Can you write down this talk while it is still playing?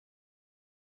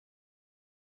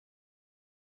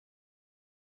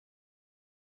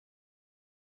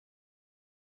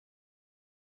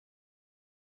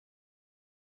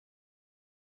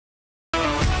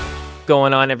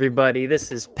Going on, everybody?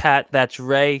 This is Pat. That's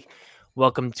Ray.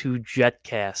 Welcome to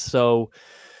Jetcast. So,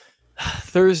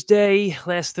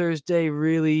 last Thursday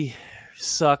really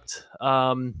sucked.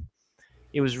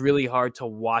 It was really hard to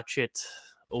watch it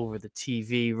over the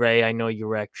TV. Ray, I know you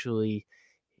were actually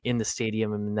in the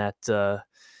stadium in that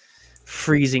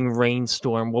freezing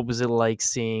rainstorm. What was it like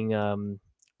seeing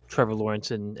Trevor Lawrence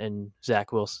and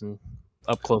Zach Wilson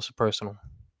up close and personal?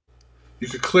 You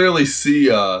could clearly see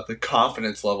the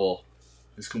confidence level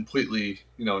is completely,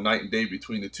 night and day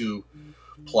between the two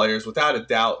players. Without a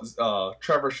doubt,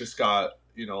 Trevor's just got,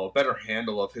 a better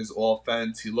handle of his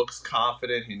offense. He looks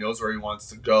confident. He knows where he wants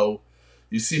to go.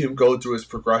 You see him go through his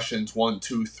progressions, 1,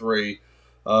 2, 3.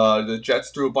 The Jets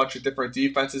threw a bunch of different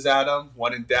defenses at him.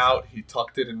 When in doubt, he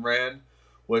tucked it and ran,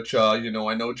 which, I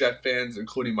know Jet fans,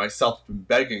 including myself, have been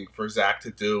begging for Zach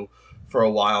to do for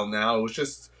a while now. It was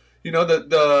just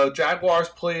the Jaguars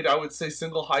played, I would say,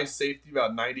 single high safety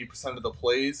about 90% of the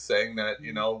plays, saying that,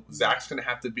 Zach's going to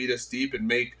have to beat us deep and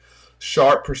make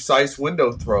sharp, precise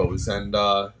window throws. And,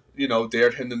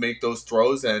 dared him to make those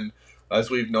throws. And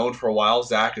as we've known for a while,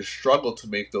 Zach has struggled to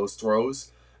make those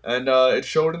throws. And it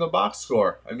showed in the box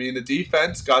score. I mean, the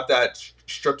defense got that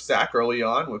strip sack early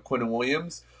on with Quinn and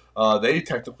Williams. They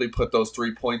technically put those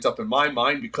 3 points up in my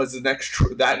mind because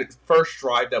that first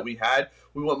drive that we had,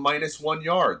 we went minus 1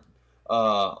 yard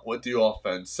with the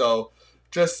offense. So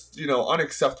just,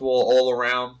 unacceptable all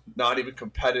around, not even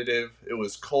competitive. It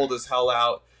was cold as hell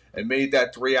out. It made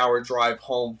that 3-hour drive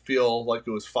home feel like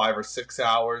it was 5 or 6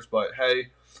 hours. But hey,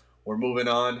 we're moving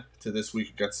on to this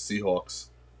week against the Seahawks.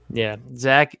 Yeah,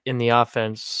 Zach in the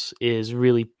offense has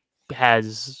really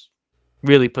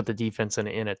put the defense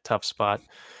in a tough spot.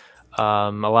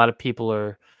 A lot of people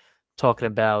are talking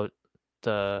about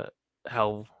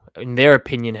how, in their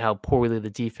opinion, how poorly the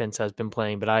defense has been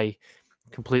playing, but I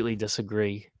completely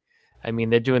disagree. I mean,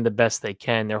 they're doing the best they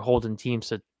can. They're holding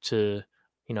teams to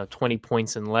 20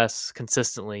 points and less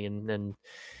consistently, and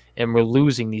we're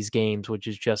losing these games, which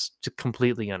is just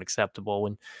completely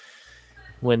unacceptable.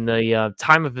 When the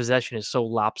time of possession is so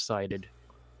lopsided,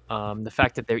 the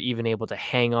fact that they're even able to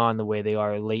hang on the way they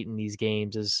are late in these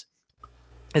games is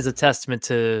a testament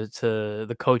to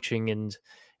the coaching and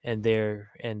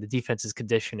the defense's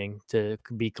conditioning, to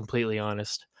be completely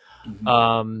honest.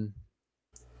 Mm-hmm.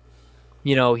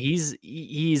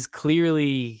 He's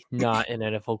clearly not an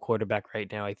NFL quarterback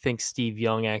right now. I think Steve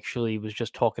Young actually was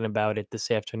just talking about it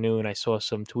this afternoon. I saw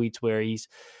some tweets where he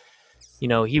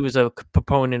was a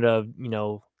proponent of,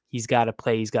 he's got to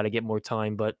play, he's got to get more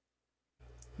time, but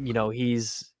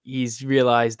he's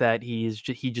realized that he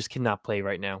just cannot play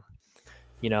right now.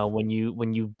 When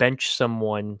you bench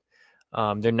someone,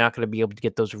 they're not going to be able to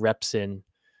get those reps in,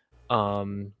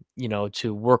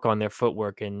 to work on their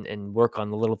footwork and work on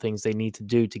the little things they need to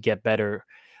do to get better.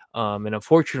 And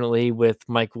unfortunately, with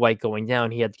Mike White going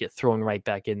down, he had to get thrown right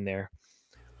back in there.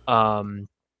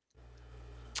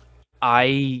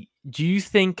 I do you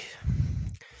think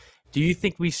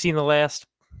we've seen the last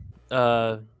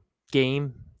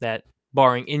game that,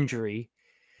 barring injury,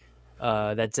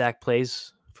 that Zach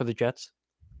plays for the Jets?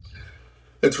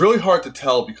 It's really hard to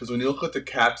tell because when you look at the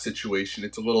cap situation,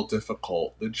 it's a little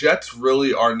difficult. The Jets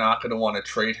really are not going to want to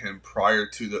trade him prior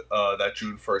to that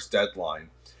June 1st deadline.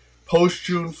 Post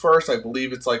June 1st, I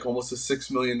believe it's like almost a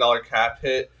 $6 million cap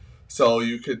hit. So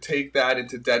you could take that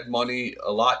into dead money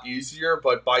a lot easier.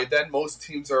 But by then, most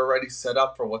teams are already set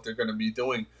up for what they're going to be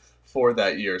doing for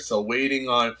that year. So waiting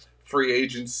on free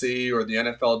agency or the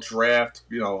NFL draft,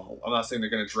 I'm not saying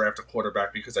they're going to draft a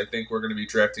quarterback because I think we're going to be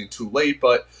drafting too late.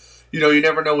 But, you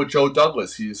never know with Joe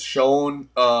Douglas. He's shown,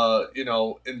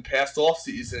 in past off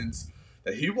seasons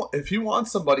that if he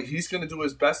wants somebody, he's going to do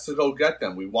his best to go get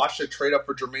them. We watched it trade up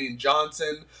for Jermaine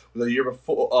Johnson the year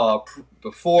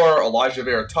before Elijah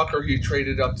Vera Tucker. He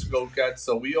traded up to go get.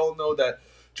 So we all know that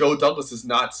Joe Douglas is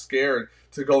not scared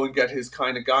to go and get his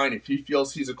kind of guy. And if he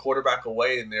feels he's a quarterback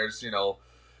away, and there's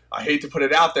I hate to put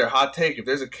it out there, hot take. If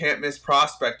there's a can't miss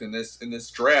prospect in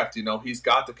this draft, he's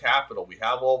got the capital. We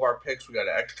have all of our picks. We got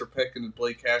an extra pick in the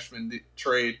Blake Cashman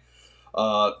trade.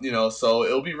 So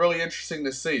it'll be really interesting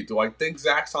to see. Do I think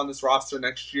Zach's on this roster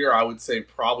next year? I would say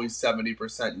probably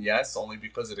 70% yes, only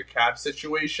because of the cap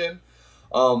situation.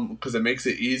 Because it makes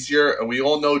it easier. And we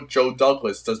all know Joe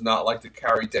Douglas does not like to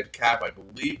carry dead cap. I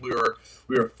believe we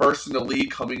were first in the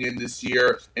league coming in this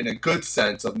year in a good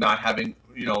sense of not having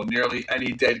nearly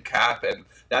any dead cap, and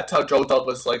that's how Joe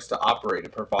Douglas likes to operate.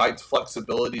 It provides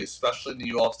flexibility, especially in the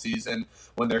offseason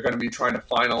when they're going to be trying to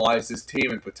finalize this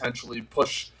team and potentially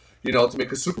push to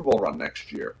make a Super Bowl run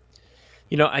next year.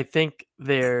 I think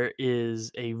there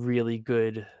is a really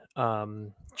good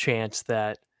chance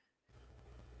that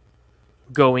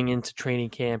going into training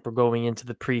camp or going into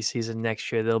the preseason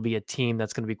next year, there'll be a team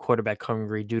that's going to be quarterback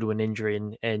hungry due to an injury,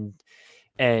 and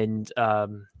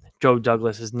Joe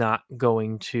Douglas is not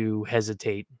going to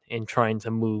hesitate in trying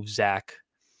to move Zach,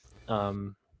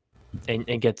 and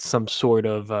get some sort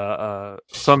of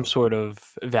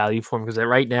value for him, because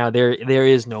right now there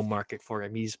is no market for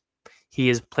him. He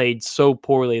has played so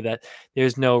poorly that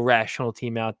there's no rational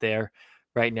team out there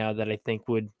right now that I think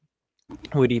would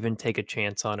even take a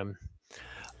chance on him.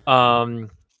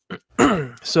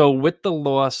 So with the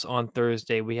loss on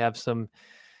Thursday, we have some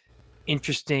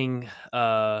interesting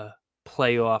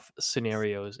playoff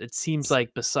scenarios. It seems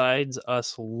like besides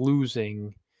us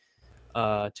losing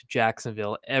to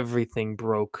Jacksonville, everything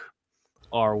broke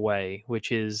our way,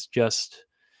 which is just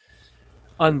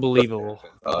unbelievable.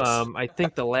 I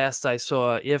think the last I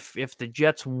saw, if the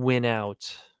Jets win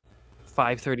out,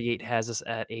 538 has us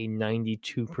at a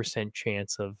 92%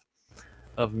 chance of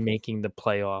making the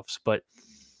playoffs. But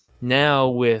now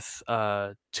with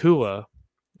Tua,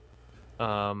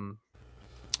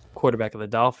 quarterback of the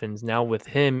Dolphins, now with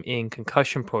him in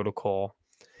concussion protocol,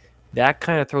 that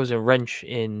kind of throws a wrench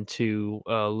into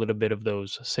a little bit of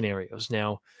those scenarios.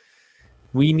 Now,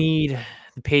 we need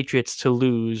the Patriots to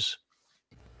lose.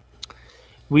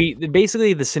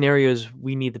 Basically, the scenario is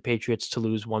we need the Patriots to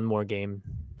lose one more game,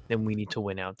 then we need to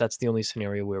win out. That's the only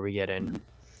scenario where we get in.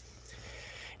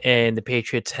 And the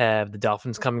Patriots have the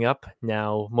Dolphins coming up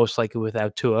now, most likely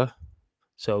without Tua.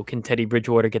 So can Teddy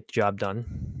Bridgewater get the job done?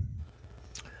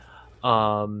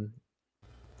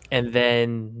 And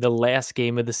then the last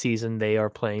game of the season, they are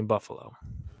playing Buffalo.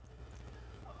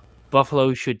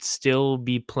 Buffalo should still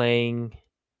be playing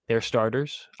their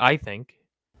starters, I think,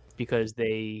 because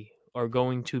they are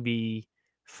going to be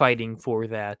fighting for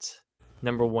that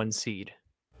number 1 seed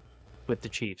with the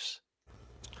Chiefs.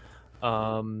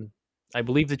 I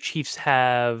believe the Chiefs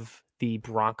have the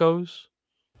Broncos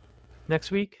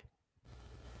next week.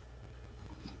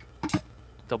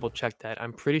 Double check that.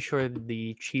 I'm pretty sure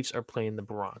the Chiefs are playing the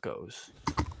Broncos.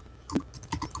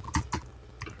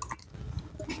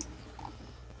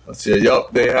 Let's see.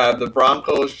 Yep, they have the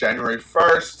Broncos January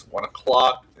 1st, 1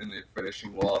 o'clock, and they're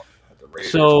finishing off at the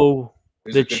Raiders. So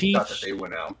There's the a good shot Chiefs, that they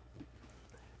went out.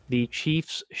 the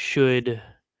Chiefs should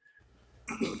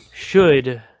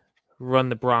run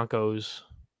the Broncos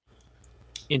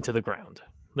into the ground.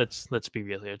 Let's be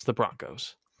real here. It's the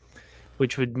Broncos,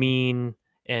 which would mean,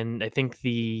 and I think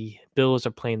the Bills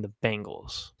are playing the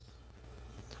Bengals.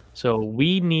 So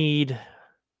we need,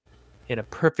 in a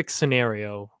perfect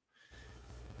scenario,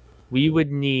 we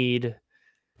would need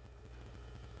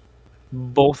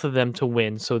both of them to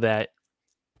win so that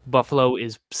Buffalo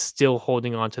is still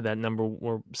holding on to that number,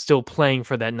 or still playing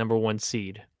for that number 1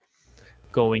 seed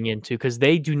going into, because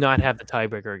they do not have the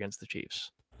tiebreaker against the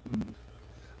Chiefs.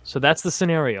 So that's the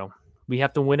scenario. We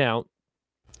have to win out.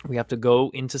 We have to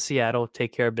go into Seattle,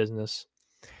 take care of business.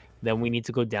 Then we need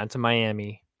to go down to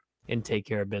Miami and take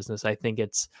care of business. I think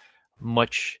it's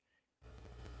much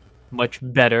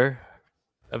better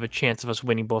of a chance of us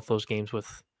winning both those games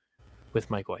with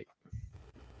Mike White.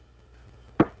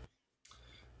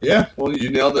 Yeah, well, you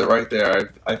nailed it right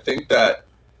there. I think that,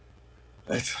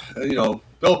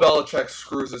 Bill Belichick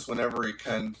screws us whenever he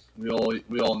can. We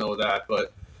all know that.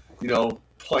 But,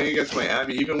 playing against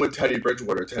Miami, even with Teddy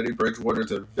Bridgewater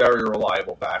is a very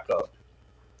reliable backup.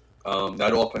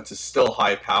 That offense is still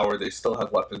high power. They still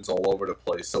have weapons all over the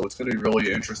place. So it's going to be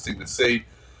really interesting to see.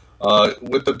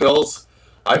 With the Bills,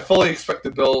 I fully expect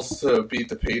the Bills to beat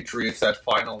the Patriots that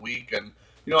final week. And,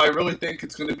 I really think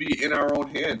it's going to be in our own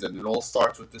hands. And it all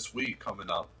starts with this week coming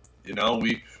up.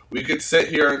 We could sit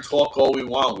here and talk all we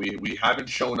want. We haven't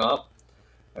shown up.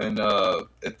 And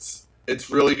it's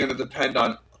really going to depend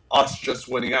on us just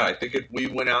winning out. I think if we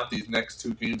win out these next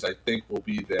 2 games, I think we'll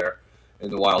be there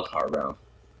in the wild card round.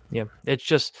 Yeah, it's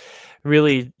just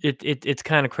really it's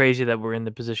kind of crazy that we're in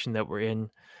the position that we're in,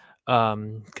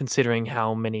 considering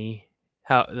how much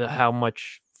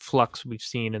flux we've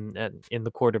seen in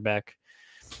the quarterback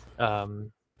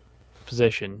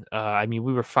position. I mean,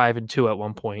 we were 5-2 at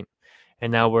one point, and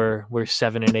now we're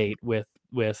 7-8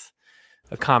 with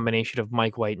a combination of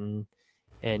Mike White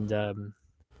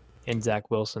and Zach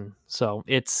Wilson. So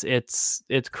it's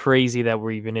crazy that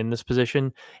we're even in this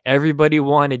position. Everybody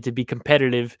wanted to be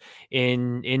competitive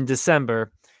in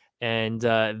December, and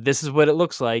this is what it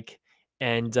looks like.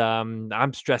 And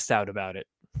I'm stressed out about it,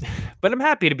 but I'm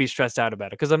happy to be stressed out about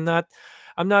it because I'm not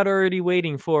already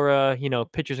waiting for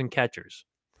pitchers and catchers.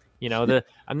 I'm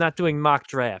not doing mock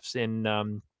drafts in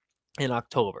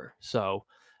October. So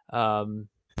I'm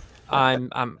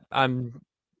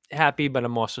happy, but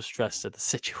I'm also stressed at the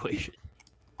situation.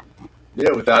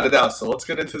 Yeah, without a doubt. So let's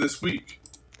get into this week.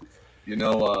 You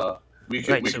know, we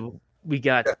could Right. we So we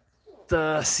got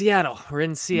yeah. Seattle. We're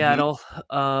in Mm-hmm. Seattle.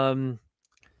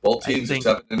 Both I teams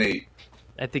are think 7-8.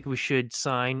 I think we should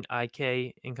sign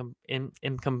IK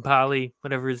Incampali,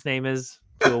 whatever his name is,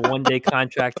 to a 1-day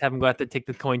contract. Have him go out there, take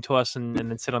the coin toss, and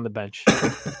then sit on the bench.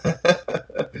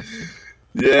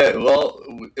 Yeah, well,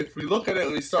 if we look at it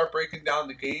and we start breaking down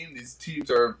the game, these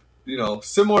teams are,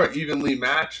 similar, evenly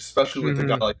matched, especially with a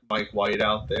guy Hmm. like Mike White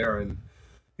out there. And,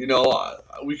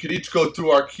 we could each go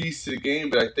through our keys to the game,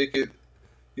 but I think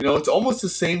it's almost the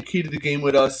same key to the game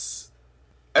with us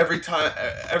every time,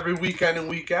 every weekend and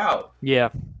week out. Yeah.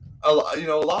 A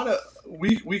lot of,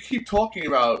 we keep talking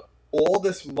about all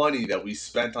this money that we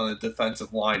spent on the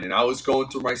defensive line. And I was going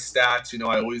through my stats,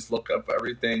 I always look up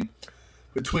everything.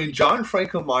 Between John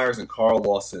Franklin Myers and Carl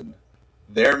Lawson,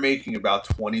 they're making about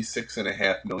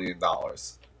 $26.5 million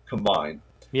combined.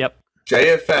 Yep.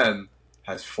 JFM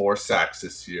has 4 sacks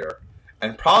this year,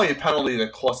 and probably a penalty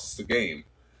that cost us the game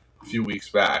a few weeks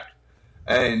back.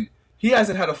 And he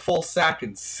hasn't had a full sack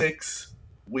in 6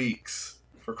 weeks,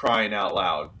 for crying out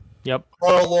loud. Yep.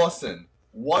 Carl Lawson,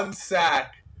 1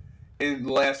 sack in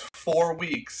the last 4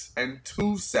 weeks and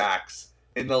 2 sacks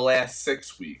in the last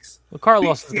 6 weeks. Well, Carl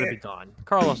Lawson's going to be gone.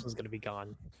 Carl Lawson's going to be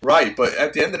gone. Right, but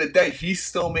at the end of the day, he's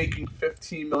still making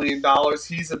 $15 million.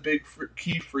 He's a big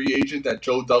key free agent that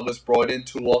Joe Douglas brought in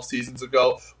 2 off seasons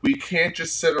ago. We can't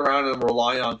just sit around and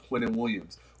rely on Quinnen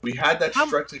Williams. We had that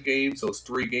stretch of games, those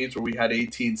 3 games where we had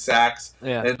 18 sacks.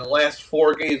 Yeah. And in the last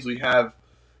 4 games, we have,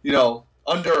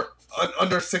 under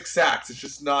 6 sacks. It's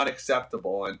just not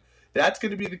acceptable. And that's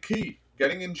going to be the key,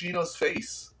 getting in Geno's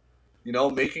face.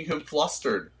 Making him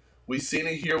flustered. We've seen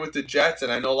it here with the Jets,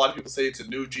 and I know a lot of people say it's a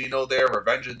new Geno there,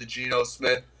 revenge of the Geno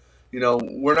Smith.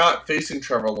 We're not facing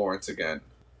Trevor Lawrence again.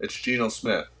 It's Geno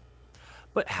Smith.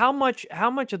 But how much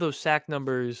of those sack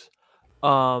numbers,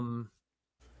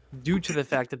 due to the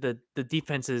fact that the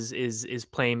defense is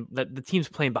playing, that the team's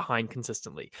playing behind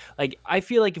consistently. Like, I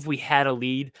feel like if we had a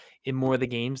lead in more of the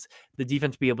games, the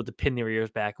defense would be able to pin their ears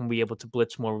back and be able to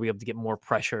blitz more. We'll be able to get more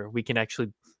pressure. We can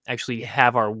actually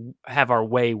have our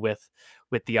way with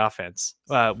the offense,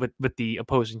 with the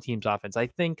opposing team's offense. I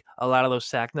think a lot of those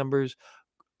sack numbers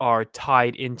are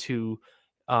tied into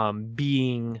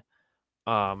being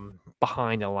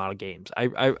behind in a lot of games.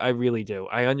 I really do.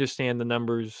 I understand the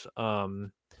numbers.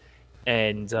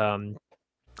 And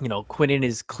Quinnen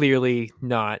is clearly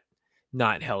not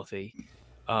healthy.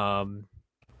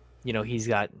 He's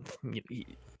got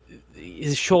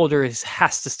his shoulder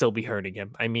has to still be hurting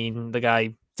him. I mean, the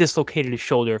guy dislocated his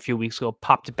shoulder a few weeks ago,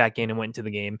 popped it back in, and went into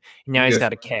the game. And now he's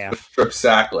got a calf. Strip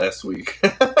sack last week.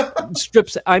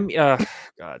 Strips. God.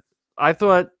 I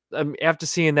thought after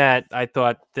seeing that, I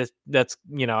thought that's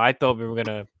I thought we were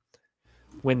gonna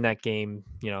win that game,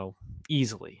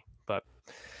 easily. But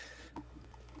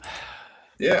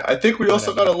yeah, I think we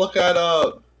also got to look at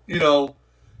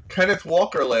Kenneth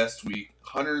Walker last week,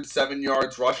 107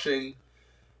 yards rushing.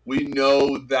 We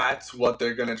know that's what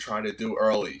they're going to try to do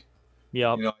early.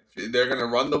 Yeah. They're going to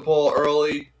run the ball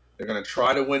early. They're going to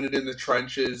try to win it in the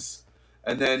trenches.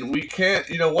 And then we can't,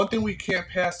 one thing we can't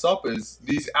pass up is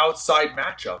these outside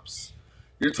matchups.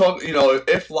 You're talking,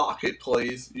 if Lockett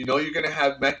plays, you're going to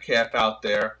have Metcalf out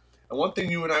there. And one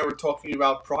thing you and I were talking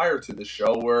about prior to the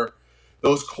show were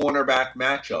those cornerback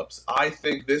matchups. I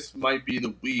think this might be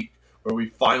the week where we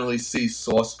finally see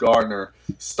Sauce Gardner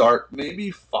start maybe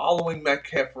following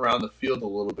Metcalf around the field a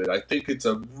little bit. I think it's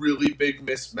a really big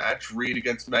mismatch read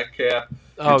against Metcalf.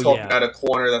 You're talking about a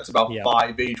corner that's about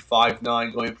 5'8",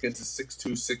 5'9", going up against a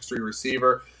 6'2", 6'3"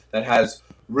 receiver that has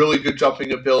really good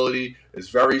jumping ability, is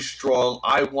very strong.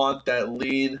 I want that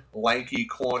lean, lanky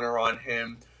corner on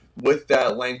him with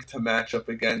that length to match up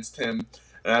against him.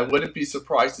 And I wouldn't be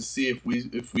surprised to see if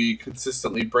we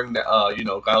consistently bring the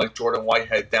a guy like Jordan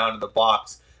Whitehead down in the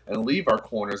box and leave our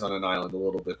corners on an island a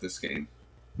little bit this game.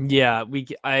 Yeah,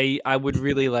 I would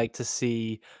really like to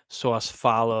see Sauce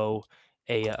follow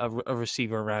a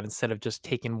receiver around instead of just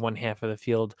taking one half of the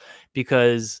field,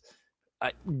 because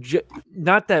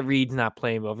not that Reed's not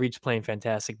playing well. Reed's playing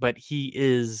fantastic, but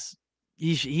he's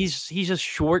a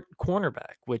short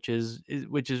cornerback, which is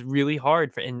really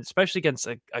hard and especially against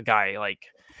a guy like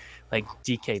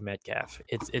DK Metcalf.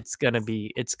 It's gonna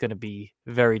be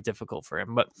very difficult for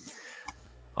him. But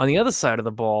on the other side of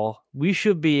the ball, we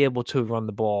should be able to run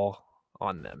the ball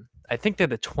on them. I think they're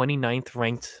the 29th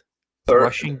ranked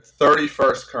rushing,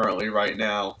 31st currently right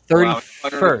now.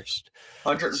 31st.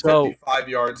 155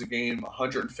 yards a game,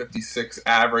 156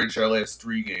 average their last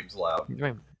 3 games allowed.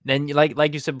 Right. then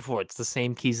like you said before, it's the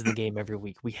same keys of the game every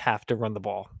week. We have to run the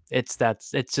ball. It's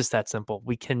just that simple.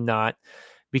 We cannot.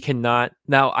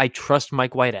 Now I trust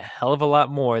Mike White a hell of a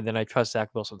lot more than I trust Zach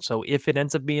Wilson. So if it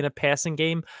ends up being a passing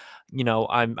game,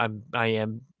 I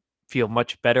am feel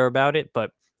much better about it.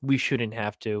 But we shouldn't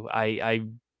have to. I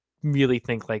really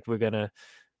think like we're gonna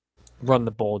run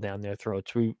the ball down their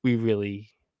throats. We really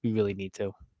need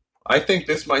to. I think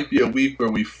this might be a week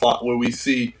where we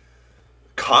see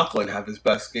Conklin have his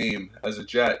best game as a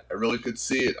Jet. I really could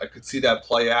see it. I could see that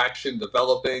play action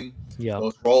developing, Yeah.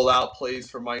 those rollout plays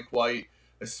for Mike White,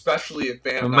 especially if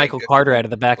Van And Knight Michael gets Carter out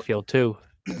of the backfield too.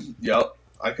 Yep,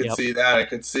 I could Yep. see that. I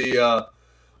could see. I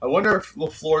wonder if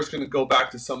LaFleur's going to go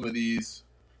back to some of these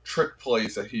trick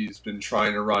plays that he's been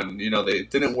trying to run. They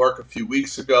didn't work a few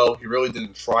weeks ago. He really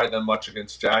didn't try them much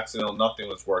against Jacksonville. Nothing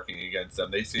was working against them.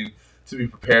 They seem to be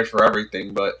prepared for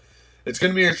everything, but it's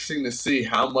going to be interesting to see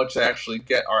how much they actually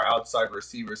get our outside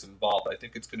receivers involved. I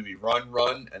think it's going to be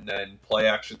run, and then play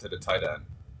action to the tight end.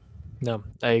 No,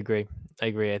 I agree.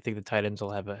 I think the tight ends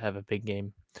will have a big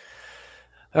game.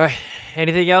 All right.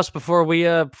 Anything else before we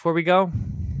go?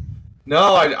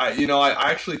 No,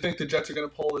 I actually think the Jets are going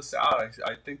to pull this out.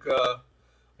 I think I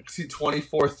could see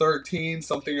 24-13,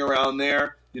 something around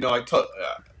there.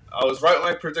 I was right with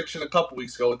my prediction a couple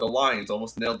weeks ago with the Lions,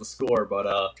 almost nailed the score, but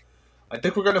I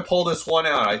think we're going to pull this one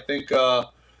out. I think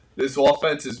this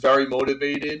offense is very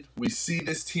motivated. We see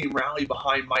this team rally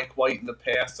behind Mike White in the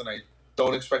past, and I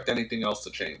don't expect anything else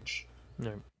to change.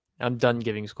 No, I'm done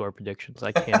giving score predictions.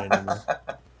 I can't anymore.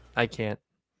 I can't.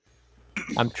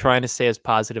 I'm trying to stay as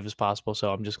positive as possible,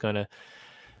 so I'm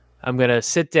gonna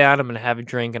sit down, I'm gonna have a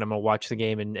drink, and I'm gonna watch the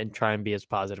game and try and be as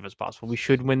positive as possible. We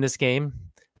should win this game,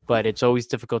 but it's always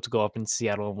difficult to go up in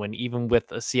Seattle and win, even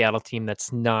with a Seattle team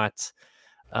that's not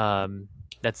as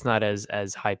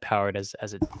high powered as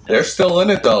it. They're still in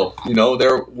it though.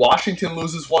 Washington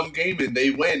loses one game and they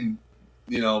win.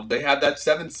 They have that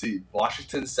 7 seed.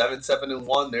 Washington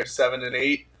 7-1. They're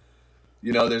 7-8.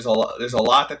 There's a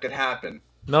lot that could happen.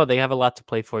 No, they have a lot to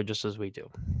play for, just as we do.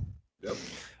 Yep. All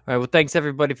right. Well, thanks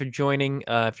everybody for joining.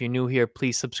 If you're new here,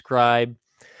 please subscribe.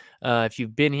 If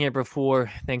you've been here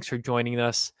before, thanks for joining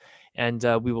us. And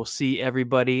we will see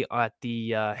everybody at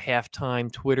the halftime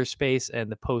Twitter space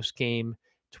and the post-game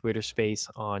Twitter space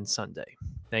on Sunday.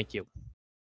 Thank you.